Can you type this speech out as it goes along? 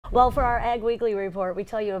Well, for our Ag Weekly report, we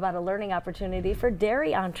tell you about a learning opportunity for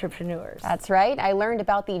dairy entrepreneurs. That's right. I learned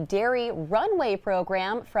about the Dairy Runway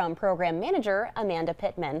program from program manager Amanda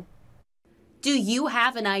Pittman. Do you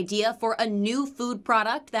have an idea for a new food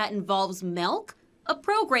product that involves milk? A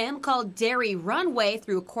program called Dairy Runway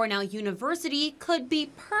through Cornell University could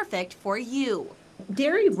be perfect for you.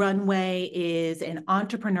 Dairy Runway is an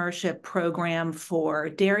entrepreneurship program for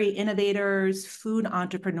dairy innovators, food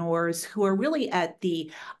entrepreneurs who are really at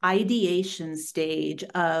the ideation stage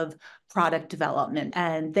of product development,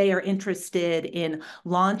 and they are interested in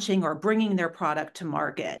launching or bringing their product to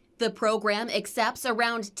market. The program accepts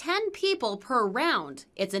around 10 people per round.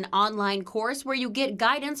 It's an online course where you get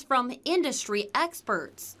guidance from industry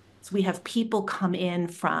experts. We have people come in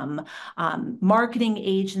from marketing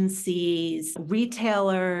agencies,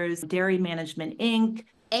 retailers, Dairy Management Inc.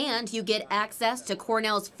 And you get access to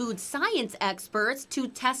Cornell's food science experts to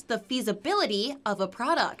test the feasibility of a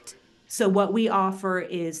product. So what we offer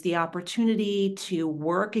is the opportunity to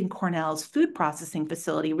work in Cornell's food processing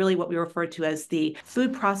facility, really what we refer to as the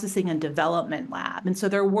Food Processing and Development Lab. And so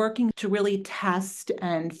they're working to really test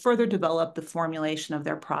and further develop the formulation of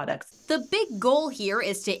their products. The big goal here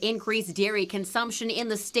is to increase dairy consumption in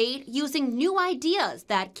the state using new ideas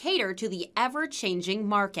that cater to the ever-changing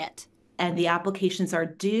market. And the applications are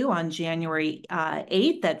due on January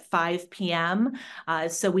 8th at 5 p.m.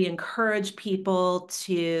 So we encourage people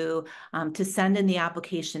to send in the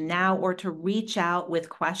application now or to reach out with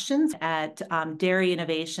questions at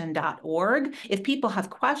dairyinnovation.org. If people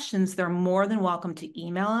have questions, they're more than welcome to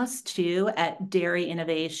email us too at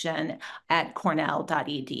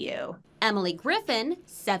dairyinnovation@cornell.edu. Emily Griffin,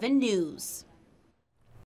 7 News.